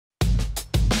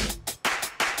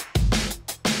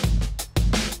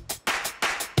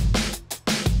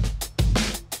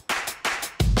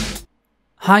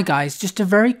Hi guys, just a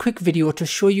very quick video to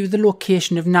show you the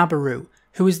location of Nabiru,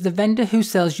 who is the vendor who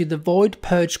sells you the Void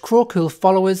Purged Krokul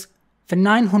Followers for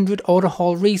 900 order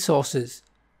hall resources.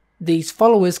 These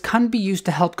followers can be used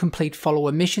to help complete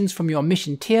follower missions from your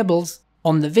mission tables,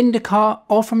 on the Vindicaar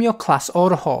or from your class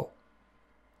order hall.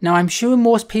 Now I'm sure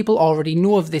most people already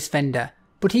know of this vendor,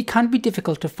 but he can be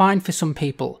difficult to find for some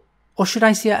people, or should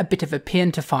I say a bit of a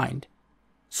pain to find.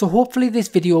 So hopefully this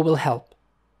video will help.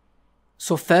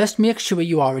 So first make sure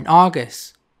you are in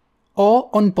Argus,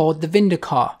 or on board the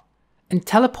Vindicaar, and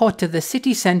teleport to the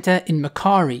city centre in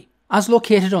Makari, as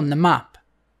located on the map.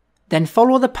 Then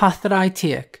follow the path that I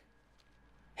take.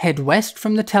 Head west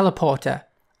from the teleporter,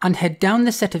 and head down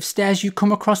the set of stairs you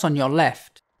come across on your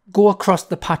left. Go across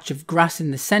the patch of grass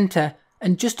in the centre,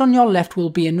 and just on your left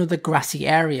will be another grassy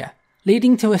area,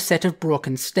 leading to a set of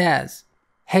broken stairs.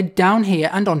 Head down here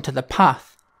and onto the path.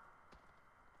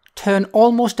 Turn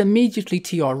almost immediately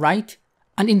to your right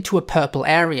and into a purple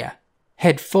area.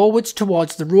 Head forwards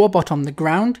towards the robot on the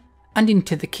ground and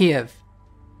into the cave.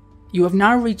 You have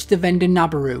now reached the vendor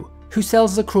Nabiru, who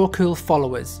sells the Krokul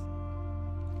Followers.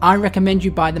 I recommend you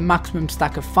buy the maximum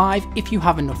stack of 5 if you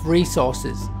have enough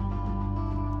resources.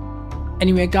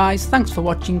 Anyway guys, thanks for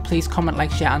watching, please comment,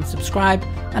 like, share and subscribe,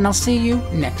 and I'll see you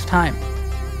next time.